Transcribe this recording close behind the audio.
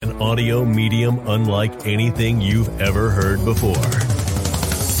audio medium unlike anything you've ever heard before.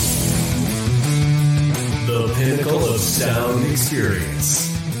 The pinnacle of sound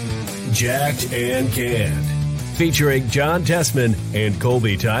experience. Jacked and Canned. Featuring John Tessman and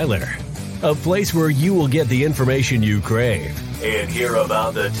Colby Tyler. A place where you will get the information you crave and hear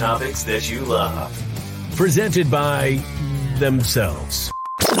about the topics that you love. Presented by themselves.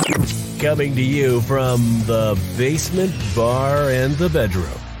 Coming to you from the basement, bar, and the bedroom.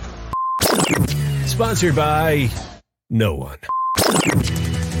 Sponsored by no one.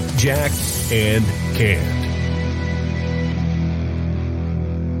 Jacked and Canned.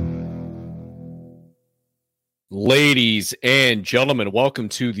 Ladies and gentlemen, welcome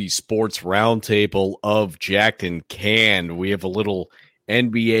to the Sports Roundtable of Jacked and Canned. We have a little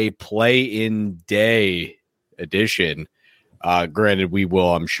NBA play-in day edition. Granted, we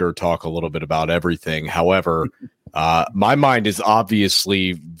will, I'm sure, talk a little bit about everything. However, my mind is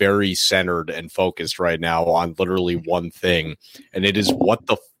obviously very centered and focused right now on literally one thing, and it is what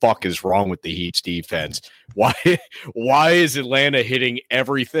the fuck is wrong with the Heat's defense? Why is Atlanta hitting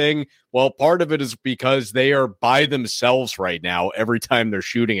everything? Well, part of it is because they are by themselves right now every time they're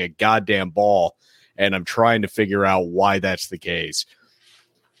shooting a goddamn ball, and I'm trying to figure out why that's the case.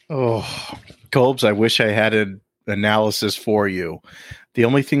 Oh, Colbs, I wish I had an analysis for you. The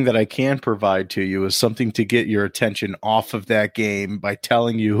only thing that I can provide to you is something to get your attention off of that game by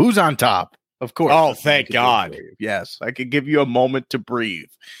telling you who's on top. Of course. Oh, thank God. Yes, I could give you a moment to breathe.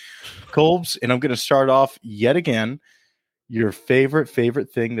 Colbs, and I'm going to start off yet again. Your favorite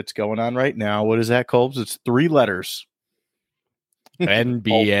thing that's going on right now. What is that, Colbs? It's 3 letters.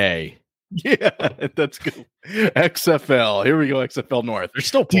 NBA. Yeah, that's good. XFL. Here we go, XFL North. They're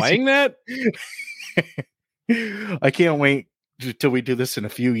still playing that? I can't wait till we do this in a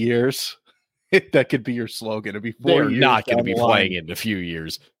few years. That could be your slogan. It'll be 4 They're years. not going to be playing it in a few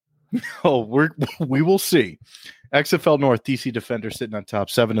years. Oh, we will see. XFL North, DC Defenders sitting on top,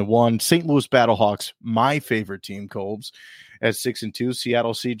 7-1. St. Louis Battlehawks, my favorite team, Colbs, at 6-2.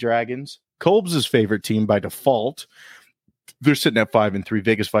 Seattle Sea Dragons, Colbs' favorite team by default. They're sitting at 5-3.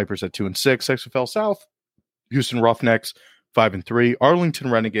 Vegas Vipers at 2-6. XFL South, Houston Roughnecks, 5-3. Arlington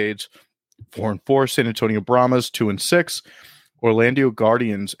Renegades, 4-4. San Antonio Brahmas, 2-6. Orlando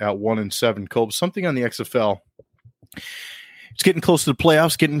Guardians at 1-7. Colbs, something on the XFL. It's getting close to the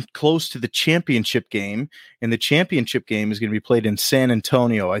playoffs, getting close to the championship game, and the championship game is going to be played in San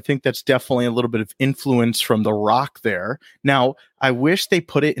Antonio. I think that's definitely a little bit of influence from The Rock there. Now, I wish they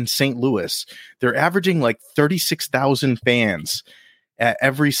put it in St. Louis. They're averaging like 36,000 fans at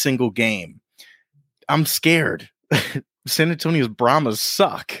every single game. I'm scared. San Antonio's Brahmas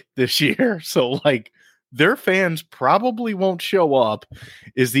suck this year, so like their fans probably won't show up.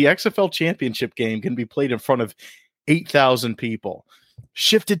 Is the XFL championship game going to be played in front of 8,000 people?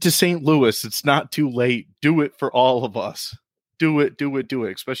 Shift it to St. Louis. It's not too late. Do it for all of us. Do it.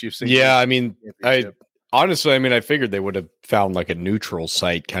 Especially if St. Yeah, Louis I mean, I figured they would have found like a neutral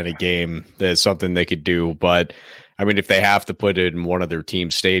site kind of game. That's something they could do. But I mean, if they have to put it in one of their team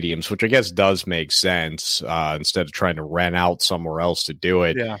stadiums, which I guess does make sense, instead of trying to rent out somewhere else to do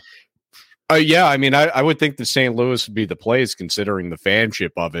it. Yeah. Yeah, I mean, I would think the St. Louis would be the place considering the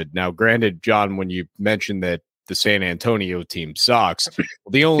fanship of it. Now, granted, John, when you mentioned that the San Antonio team sucks,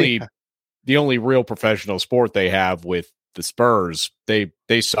 the only real professional sport they have with the Spurs, they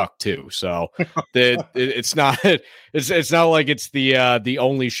suck too. So it's not like it's the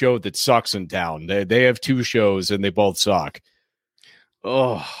only show that sucks in town. They have 2 shows and they both suck.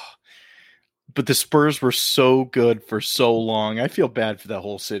 Oh, but the Spurs were so good for so long. I feel bad for that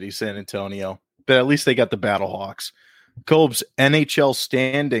whole city, San Antonio, but at least they got the Battlehawks. Colbs, NHL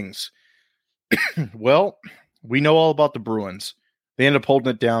standings. Well, we know all about the Bruins. They end up holding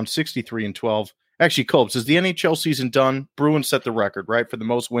it down 63-12. Actually, Colbs, is the NHL season done? Bruins set the record, right, for the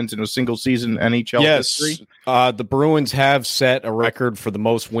most wins in a single season in NHL history? The Bruins have set a record for the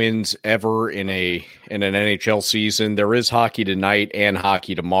most wins ever in an NHL season. There is hockey tonight and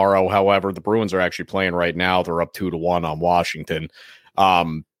hockey tomorrow. However, the Bruins are actually playing right now. They're up 2-1 on Washington. Yeah,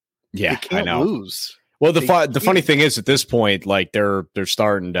 they can't I know. Lose. Well, the funny thing is, at this point, like they're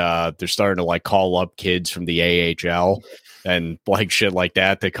starting to like call up kids from the AHL and like shit like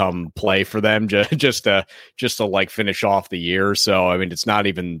that to come play for them just to like finish off the year. So I mean, it's not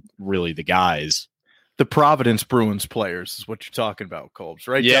even really the guys. The Providence Bruins players is what you're talking about, Colbs,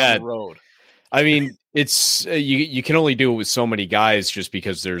 right down the road. I mean, it's you can only do it with so many guys just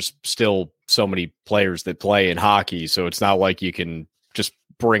because there's still so many players that play in hockey. So it's not like you can just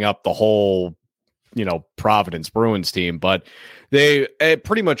bring up the whole, Providence Bruins team, but they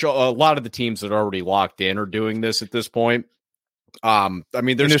pretty much a lot of the teams that are already locked in are doing this at this point. I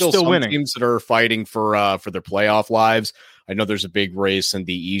mean, there's still some winning teams that are fighting for their playoff lives. I know there's a big race in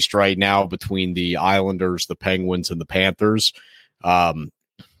the East right now between the Islanders, the Penguins, and the Panthers.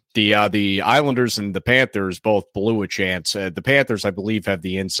 The Islanders and the Panthers both blew a chance. The Panthers, I believe, have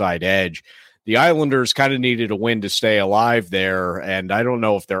the inside edge. The Islanders kind of needed a win to stay alive there, and I don't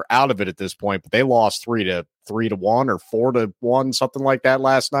know if they're out of it at this point, but they lost 3-1 or 4-1, something like that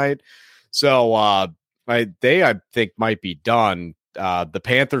last night. So I think might be done. The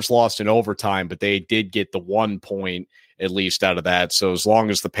Panthers lost in overtime, but they did get the 1 point at least out of that. So as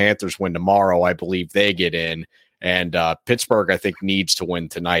long as the Panthers win tomorrow, I believe they get in. And Pittsburgh, I think, needs to win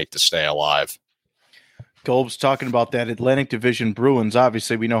tonight to stay alive. Golb's talking about that Atlantic Division Bruins.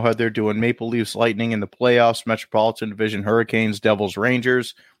 Obviously, we know how they're doing. Maple Leafs, Lightning in the playoffs. Metropolitan Division Hurricanes, Devils,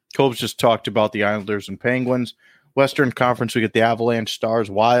 Rangers. Golb's just talked about the Islanders and Penguins. Western Conference, we get the Avalanche,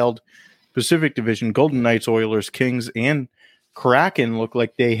 Stars, Wild. Pacific Division, Golden Knights, Oilers, Kings, and Kraken look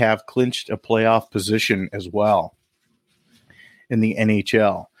like they have clinched a playoff position as well in the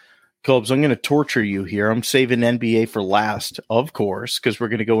NHL. Colbs, I'm going to torture you here. I'm saving NBA for last, of course, because we're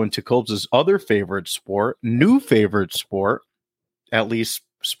going to go into Colbs' other favorite sport, new favorite sport, at least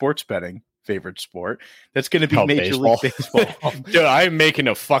sports betting favorite sport. That's going to be Major League Baseball. Dude, I'm making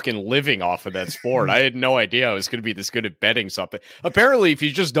a fucking living off of that sport. I had no idea I was going to be this good at betting something. Apparently, if you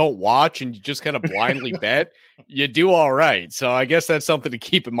just don't watch and you just kind of blindly bet, you do all right. So I guess that's something to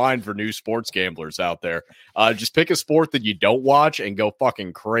keep in mind for new sports gamblers out there. Just pick a sport that you don't watch and go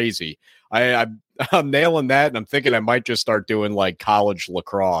fucking crazy. I'm nailing that, and I'm thinking I might just start doing like college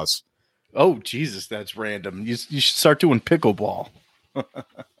lacrosse. Oh, Jesus, that's random. You should start doing pickleball.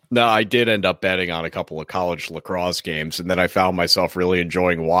 No, I did end up betting on a couple of college lacrosse games, and then I found myself really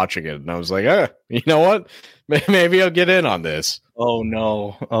enjoying watching it. And I was like, you know what? Maybe I'll get in on this. Oh,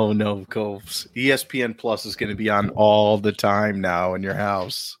 no, Coves. ESPN Plus is going to be on all the time now in your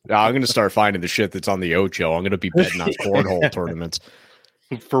house. I'm going to start finding the shit that's on the Ocho. I'm going to be betting on cornhole tournaments.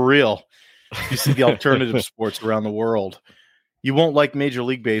 For real. You see the alternative sports around the world. You won't like Major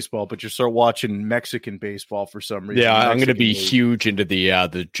League Baseball, but you start watching Mexican baseball for some reason. Yeah, I'm going to be league. huge into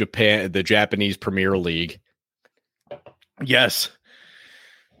the Japanese Premier League. Yes.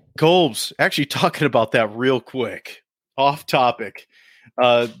 Colbs, actually talking about that real quick, off topic.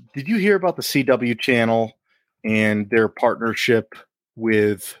 Did you hear about the CW channel and their partnership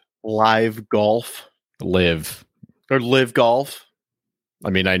with Live Golf? Live Golf?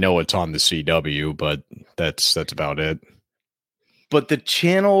 I mean, I know it's on the CW, but that's about it. But the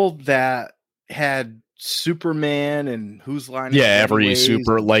channel that had Superman and Whose Line? Every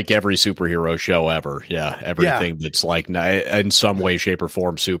superhero show ever. Yeah, everything that's like in some way, shape, or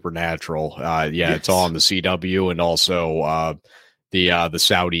form supernatural. Yes. It's all on the CW and also the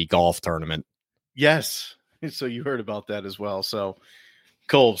Saudi golf tournament. Yes, so you heard about that as well. So,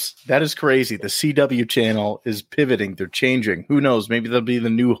 Colbs, that is crazy. The CW channel is pivoting. They're changing. Who knows? Maybe they'll be the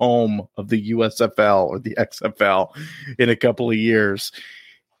new home of the USFL or the XFL in a couple of years.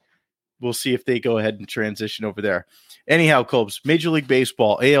 We'll see if they go ahead and transition over there. Anyhow, Colbs, Major League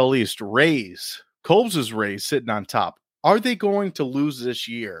Baseball, AL East, Rays. Colbs' Rays sitting on top. Are they going to lose this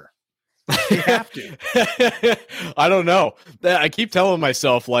year? They have to. I don't know. I keep telling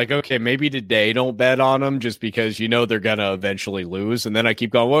myself, like, okay, maybe today don't bet on them just because you know they're gonna eventually lose. And then I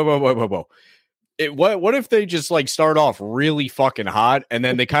keep going, whoa. What if they just like start off really fucking hot and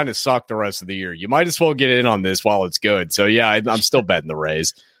then they kind of suck the rest of the year? You might as well get in on this while it's good. So yeah, I'm still betting the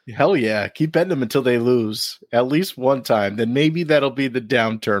Rays. Hell yeah. Keep betting them until they lose at least one time. Then maybe that'll be the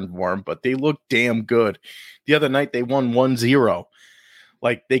downturn for them. But they look damn good. The other night they won 1-0.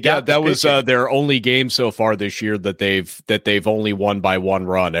 Like they got that was their only game so far this year that they've only won by one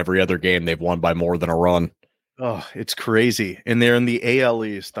run. Every other game they've won by more than a run. Oh, it's crazy. And they're in the AL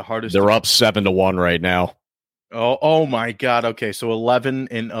East, the hardest. They're up 7-1 right now. Oh my God. Okay, so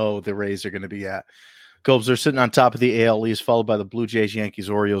 11-0 the Rays are going to be at. Colbs are sitting on top of the AL East, followed by the Blue Jays, Yankees,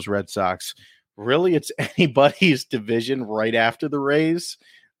 Orioles, Red Sox. Really, it's anybody's division right after the Rays.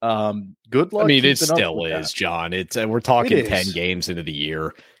 Good luck. I mean, it still is, John. It's we're talking 10 games into the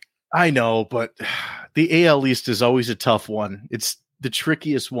year. I know, but the AL East is always a tough one. It's the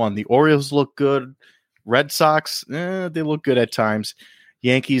trickiest one. The Orioles look good. Red Sox, they look good at times.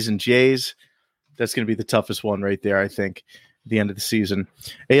 Yankees and Jays, that's going to be the toughest one right there, I think, at the end of the season.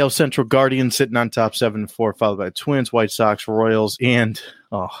 AL Central Guardians sitting on top 7-4, followed by Twins, White Sox, Royals, and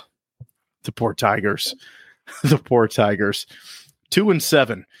the poor Tigers. The poor Tigers.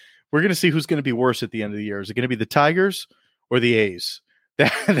 2-7. We're going to see who's going to be worse at the end of the year. Is it going to be the Tigers or the A's?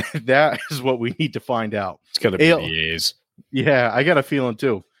 That is what we need to find out. It's going to be the A's. Yeah, I got a feeling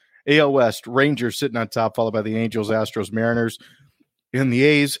too. AL West, Rangers sitting on top, followed by the Angels, Astros, Mariners. And the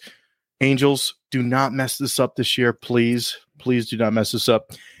A's, Angels, do not mess this up this year, please. Please do not mess this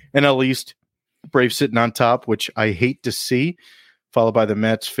up. NL East, Braves sitting on top, which I hate to see, followed by the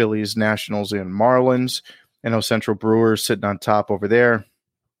Mets, Phillies, Nationals, and Marlins. NL Central, Brewers sitting on top over there.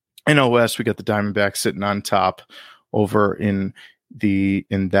 NL West, we got the Diamondbacks sitting on top over in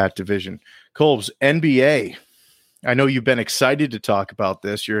that division. Colbs, NBA. I know you've been excited to talk about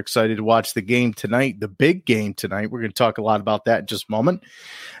this. You're excited to watch the game tonight, the big game tonight. We're going to talk a lot about that in just a moment.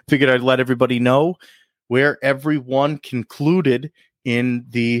 Figured I'd let everybody know where everyone concluded in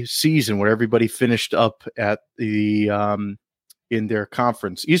the season, where everybody finished up at the in their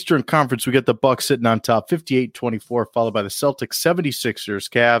conference. Eastern Conference, we got the Bucks sitting on top, 58-24, followed by the Celtics, 76ers,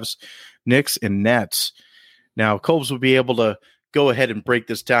 Cavs, Knicks, and Nets. Now, Colbs will be able to go ahead and break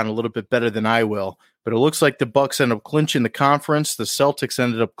this down a little bit better than I will. But it looks like the Bucks ended up clinching the conference. The Celtics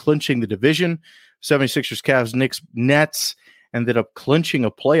ended up clinching the division. 76ers, Cavs, Knicks, Nets ended up clinching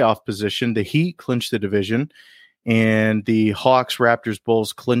a playoff position. The Heat clinched the division. And the Hawks, Raptors,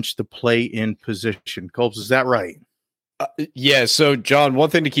 Bulls clinched the play-in position. Colbs, is that right? Yeah. So, John,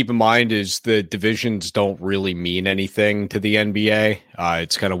 one thing to keep in mind is the divisions don't really mean anything to the NBA.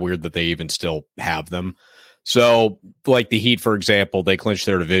 It's kind of weird that they even still have them. So, like the Heat, for example, they clinched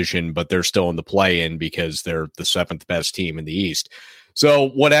their division, but they're still in the play-in because they're the 7th best team in the East. So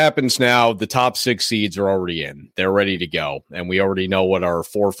what happens now, the top 6 seeds are already in. They're ready to go. And we already know what our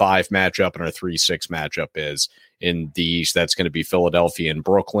 4-5 matchup and our 3-6 matchup is. In the East, that's going to be Philadelphia and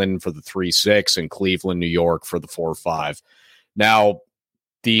Brooklyn for the 3-6 and Cleveland, New York for the 4-5. Now,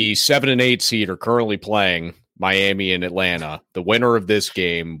 the 7 and 8 seed are currently playing Miami and Atlanta. The winner of this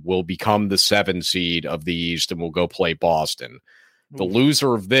game will become the 7 seed of the East and will go play Boston. The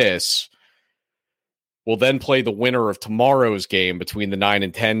loser of this will then play the winner of tomorrow's game between the 9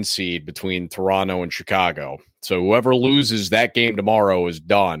 and 10 seed between Toronto and Chicago. So whoever loses that game tomorrow is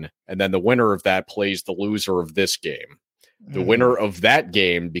done. And then the winner of that plays the loser of this game. The winner of that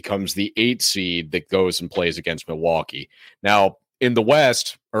game becomes the 8 seed that goes and plays against Milwaukee. Now, in the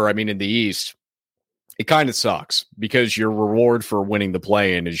West, in the East, it kind of sucks because your reward for winning the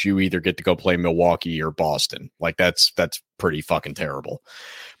play-in is you either get to go play Milwaukee or Boston. Like that's pretty fucking terrible.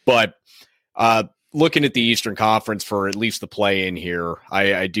 But looking at the Eastern Conference for at least the play-in here,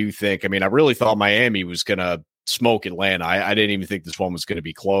 I do think, I really thought Miami was going to smoke Atlanta. I didn't even think this one was going to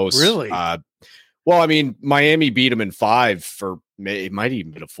be close. Really? Miami beat them in 5 for, it might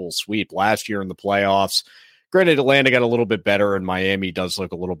even been a full sweep last year in the playoffs. Granted, Atlanta got a little bit better and Miami does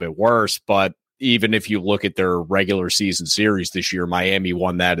look a little bit worse, but even if you look at their regular season series this year, Miami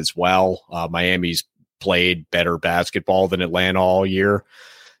won that as well. Miami's played better basketball than Atlanta all year.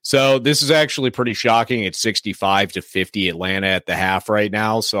 So this is actually pretty shocking. It's 65-50 Atlanta at the half right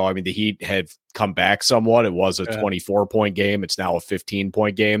now. So, the Heat had come back somewhat. It was a 24-point game. It's now a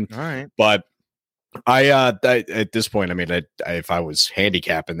 15-point game. All right. But I at this point, if I was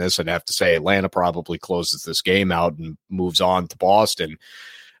handicapping this, I'd have to say Atlanta probably closes this game out and moves on to Boston.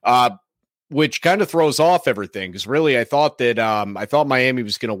 Which kind of throws off everything because really I thought Miami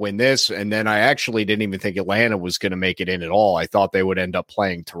was going to win this, and then I actually didn't even think Atlanta was going to make it in at all. I thought they would end up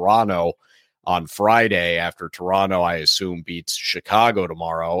playing Toronto on Friday after Toronto, I assume, beats Chicago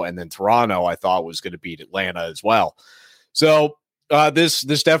tomorrow, and then Toronto I thought was going to beat Atlanta as well. So this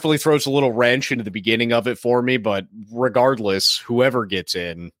definitely throws a little wrench into the beginning of it for me, but regardless, whoever gets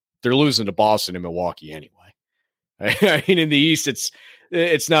in, they're losing to Boston and Milwaukee anyway. In the East,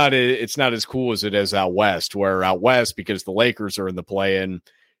 it's not as cool as it is out West, where out West, because the Lakers are in the play-in,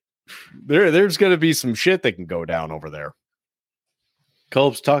 there's going to be some shit that can go down over there.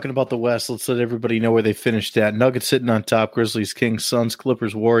 Colb's talking about the West. Let's let everybody know where they finished at. Nuggets sitting on top, Grizzlies, Kings, Suns,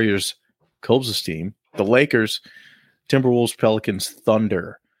 Clippers, Warriors, Colb's team. The Lakers, Timberwolves, Pelicans,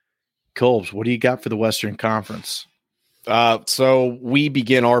 Thunder. Colb's, what do you got for the Western Conference? So we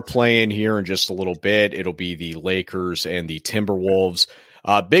begin our play-in here in just a little bit. It'll be the Lakers and the Timberwolves.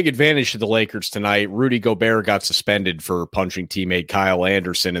 Big advantage to the Lakers tonight. Rudy Gobert got suspended for punching teammate Kyle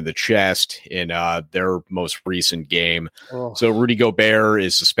Anderson in the chest in their most recent game. Oh. So Rudy Gobert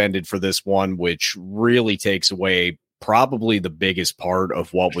is suspended for this one, which really takes away probably the biggest part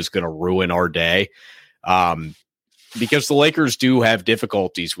of what was going to ruin our day. Because the Lakers do have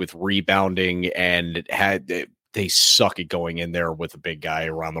difficulties with rebounding and they suck at going in there with a big guy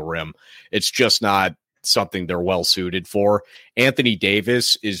around the rim. It's just not something they're well suited for. Anthony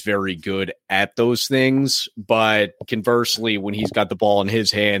Davis is very good at those things, but conversely, when he's got the ball in his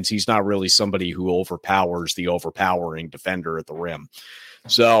hands, he's not really somebody who overpowers the overpowering defender at the rim.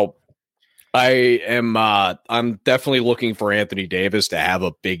 So I'm definitely looking for Anthony Davis to have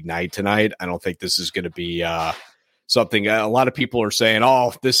a big night tonight. I don't think this is going to be something. A lot of people are saying,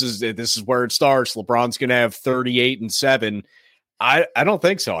 "Oh, this is where it starts. LeBron's going to have 38 and 7." I don't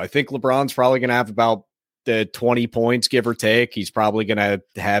think so. I think LeBron's probably going to have about the 20 points, give or take. He's probably going to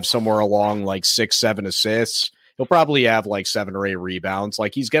have somewhere along like 6-7 assists. He'll probably have like 7 or 8 rebounds.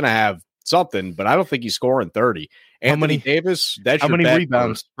 Like he's going to have something, but I don't think he's scoring 30. Anthony Davis, how many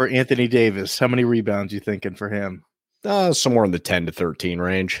rebounds for Anthony Davis? How many rebounds you thinking for him? Somewhere in the 10 to 13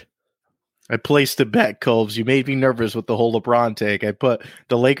 range. I placed a bet, Colbs. You made me nervous with the whole LeBron take. I put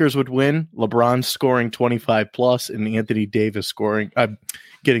the Lakers would win, LeBron scoring 25 plus, and Anthony Davis scoring,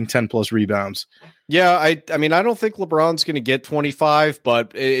 getting 10 plus rebounds. Yeah, I mean, I don't think LeBron's going to get 25,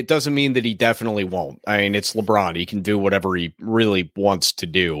 but it doesn't mean that he definitely won't. I mean, it's LeBron. He can do whatever he really wants to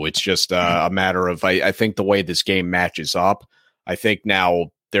do. It's just a matter of, I think the way this game matches up, I think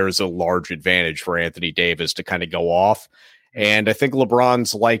now there's a large advantage for Anthony Davis to kind of go off. And I think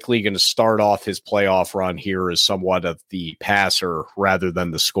LeBron's likely going to start off his playoff run here as somewhat of the passer rather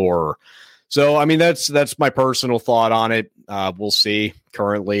than the scorer. So, I mean, that's my personal thought on it. We'll see.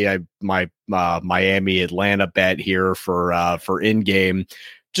 Currently, my Miami Atlanta bet here for in game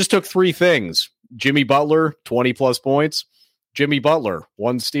just took 3 things: Jimmy Butler 20 plus points, Jimmy Butler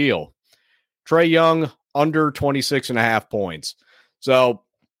 1 steal, Trae Young under 26.5 points. So.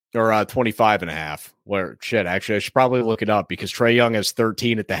 Or 25.5. Where shit, actually, I should probably look it up because Trae Young has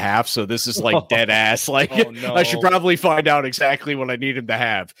 13 at the half. So this is like dead ass. Like no. I should probably find out exactly what I need him to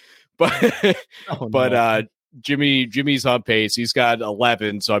have. But Jimmy's on pace. He's got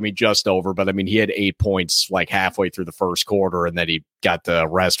 11. So I mean, just over. But I mean, he had 8 points like halfway through the first quarter, and then he got the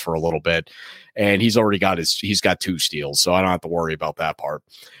rest for a little bit. And he's got 2 steals. So I don't have to worry about that part.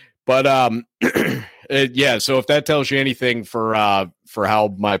 But yeah, so if that tells you anything for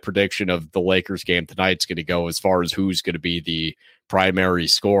how my prediction of the Lakers game tonight's going to go as far as who's going to be the primary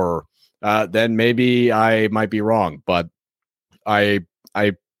scorer, then maybe I might be wrong. But I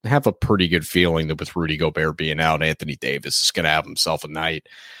have a pretty good feeling that with Rudy Gobert being out, Anthony Davis is going to have himself a night.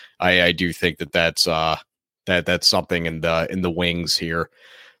 I do think that's something in the wings here.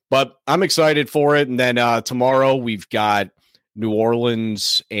 But I'm excited for it. And then tomorrow we've got New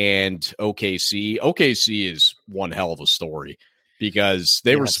Orleans and OKC. OKC is one hell of a story because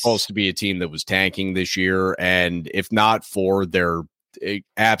they were supposed to be a team that was tanking this year. And if not for their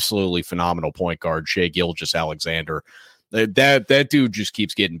absolutely phenomenal point guard, Shai Gilgeous-Alexander, that dude just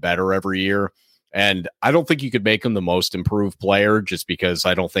keeps getting better every year. And I don't think you could make him the most improved player just because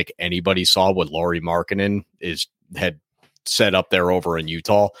I don't think anybody saw what Lauri Markkanen had set up there over in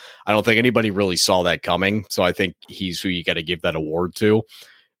Utah. I don't think anybody really saw that coming. So I think he's who you got to give that award to.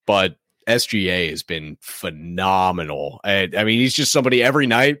 But SGA has been phenomenal. I mean, he's just somebody every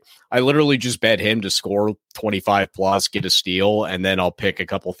night. I literally just bet him to score 25 plus, get a steal, and then I'll pick a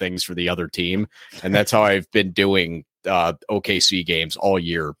couple things for the other team. And that's how I've been doing OKC games all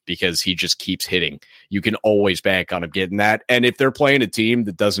year because he just keeps hitting. You can always bank on him getting that. And if they're playing a team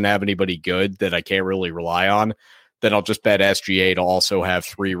that doesn't have anybody good that I can't really rely on, then I'll just bet SGA to also have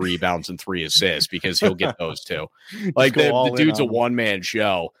 3 rebounds and 3 assists because he'll get those too. Like the dude's a one-man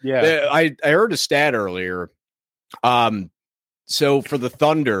show. Yeah. I heard a stat earlier. So for the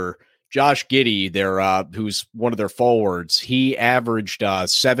Thunder, Josh Giddey, who's one of their forwards, he averaged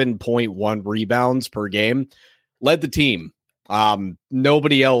 7.1 rebounds per game, led the team.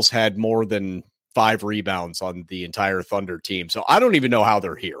 Nobody else had more than 5 rebounds on the entire Thunder team. So I don't even know how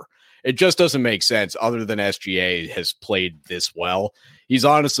they're here. It just doesn't make sense other than SGA has played this well. He's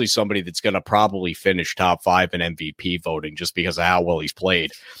honestly somebody that's going to probably finish top 5 in MVP voting just because of how well he's played.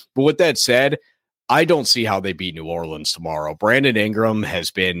 But with that said, I don't see how they beat New Orleans tomorrow. Brandon Ingram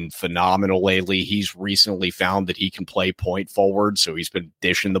has been phenomenal lately. He's recently found that he can play point forward, so he's been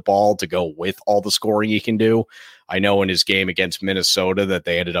dishing the ball to go with all the scoring he can do. I know in his game against Minnesota that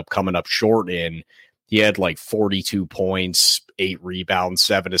they ended up coming up short in, he had like 42 points, 8 rebounds,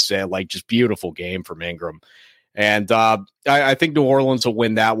 7 assists, like just beautiful game from Ingram. And I think New Orleans will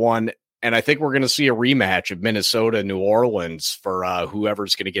win that one. And I think we're going to see a rematch of Minnesota, New Orleans for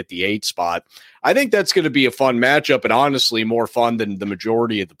whoever's going to get the 8 spot. I think that's going to be a fun matchup and honestly more fun than the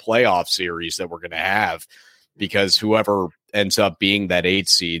majority of the playoff series that we're going to have because whoever ends up being that 8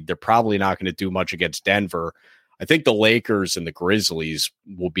 seed, they're probably not going to do much against Denver. I think the Lakers and the Grizzlies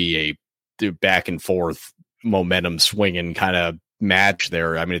will be a back and forth momentum swinging kind of match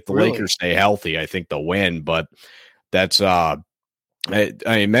there. I mean, if the Lakers stay healthy, I think they'll win, but that's I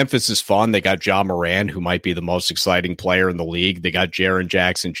mean, Memphis is fun. They got Ja Morant, who might be the most exciting player in the league. They got Jaren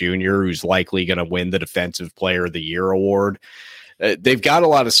Jackson Jr., who's likely going to win the Defensive Player of the Year award. They've got a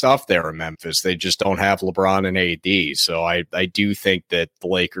lot of stuff there in Memphis. They just don't have LeBron and AD. So I do think that the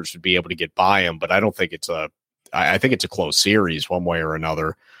Lakers would be able to get by them, but I don't think it's a I think it's a close series one way or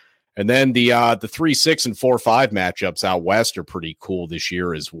another. And then the 3-6 and 4-5 matchups out west are pretty cool this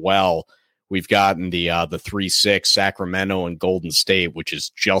year as well. We've gotten the 3-6 Sacramento and Golden State, which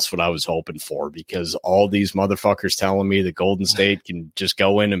is just what I was hoping for, because all these motherfuckers telling me that Golden State can just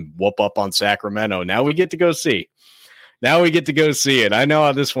go in and whoop up on Sacramento. Now we get to go see. it. I know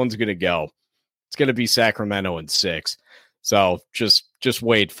how this one's going to go. It's going to be Sacramento in 6. So just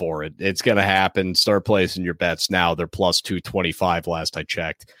wait for it. It's going to happen. Start placing your bets now. They're plus 225 last I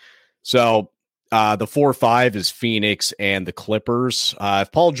checked. So the 4-5 is Phoenix and the Clippers.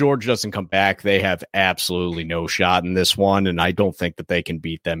 If Paul George doesn't come back, they have absolutely no shot in this one, and I don't think that they can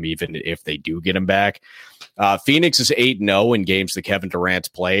beat them even if they do get him back. Phoenix is 8-0 in games that Kevin Durant's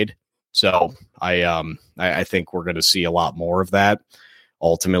played, so I think we're going to see a lot more of that.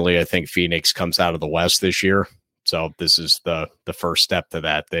 Ultimately, I think Phoenix comes out of the West this year, so this is the first step to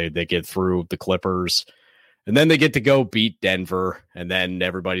that. They get through the Clippers. And then they get to go beat Denver, and then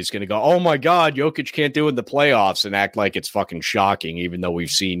everybody's going to go, oh, my God, Jokic can't do it in the playoffs, and act like it's fucking shocking, even though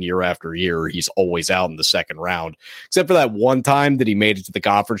we've seen year after year he's always out in the second round, except for that one time that he made it to the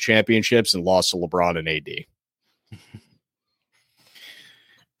conference championships and lost to LeBron and AD.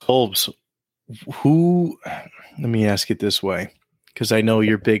 Colbs, let me ask it this way, because I know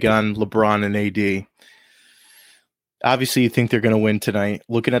you're big on LeBron and AD. Obviously, you think they're going to win tonight.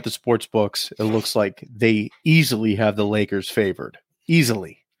 Looking at the sports books, it looks like they easily have the Lakers favored.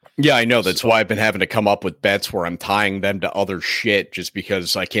 Easily. Yeah, I know. That's why I've been having to come up with bets where I'm tying them to other shit just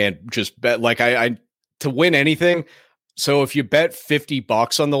because I can't just bet. Like, I to win anything. So if you bet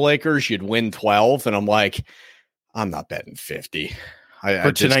 $50 on the Lakers, you'd win 12. And I'm like, I'm not betting 50. I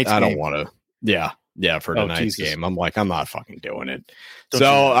don't want to. Yeah, for tonight's game. I'm like, I'm not fucking doing it.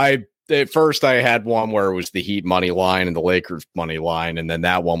 At first, I had one where it was the Heat money line and the Lakers money line, and then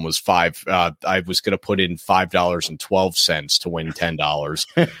that one was $5. I was going to put in $5.12 to win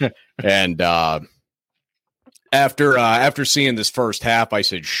 $10. And after seeing this first half, I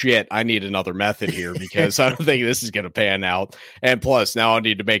said, "Shit, I need another method here because I don't think this is going to pan out." And plus, now I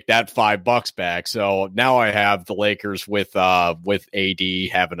need to make that $5 back. So now I have the Lakers with AD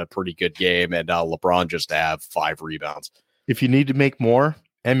having a pretty good game, and LeBron just to have 5 rebounds. If you need to make more.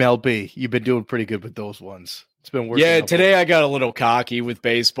 MLB, you've been doing pretty good with those ones. It's been working. Yeah, today I got a little cocky with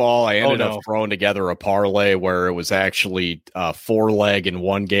baseball. I ended up throwing together a parlay where it was actually a 4-leg in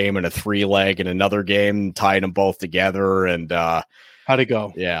one game and a 3-leg in another game, tied them both together. And how'd it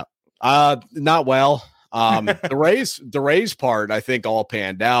go? Yeah, not well. The Rays part, I think, all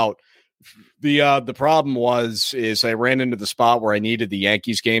panned out. The problem is I ran into the spot where I needed the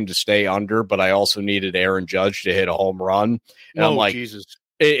Yankees game to stay under, but I also needed Aaron Judge to hit a home run. And I'm like, Jesus.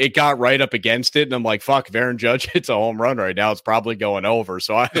 It got right up against it, and I'm like, fuck, if Aaron Judge hits a home run right now, it's probably going over.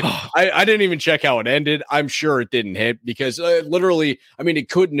 So I didn't even check how it ended. I'm sure it didn't hit because literally, I mean, it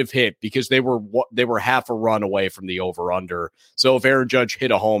couldn't have hit because they were half a run away from the over-under. So if Aaron Judge hit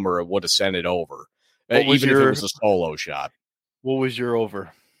a homer, it would have sent it over, even if it was a solo shot. What was your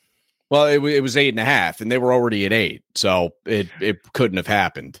over? Well, it was 8.5, and they were already at 8, so it couldn't have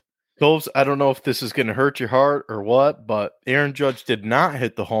happened. Colbs, I don't know if this is going to hurt your heart or what, but Aaron Judge did not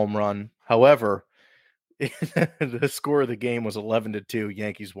hit the home run. However, the score of the game was 11-2.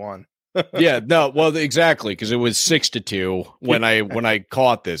 Yankees won. Yeah, no, well, exactly, because it was 6-2 when I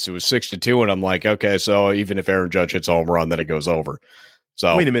caught this. It was 6-2, and I'm like, okay, so even if Aaron Judge hits a home run, then it goes over.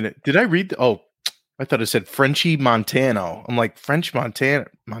 So wait a minute, did I read? I thought it said Frenchie Montano. I'm like, French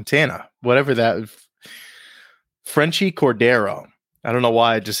Montana, whatever that. Frenchie Cordero. I don't know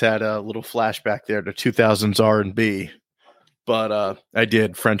why I just had a little flashback there to 2000s R&B, but I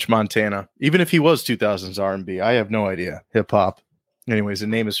did French Montana. Even if he was 2000s R&B, I have no idea. Hip hop. Anyways, the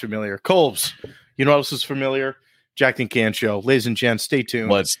name is familiar. Colbs, you know what else is familiar? Jacked and Can Show. Ladies and gents, stay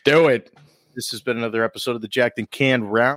tuned. Let's do it. This has been another episode of the Jacked and Can Round.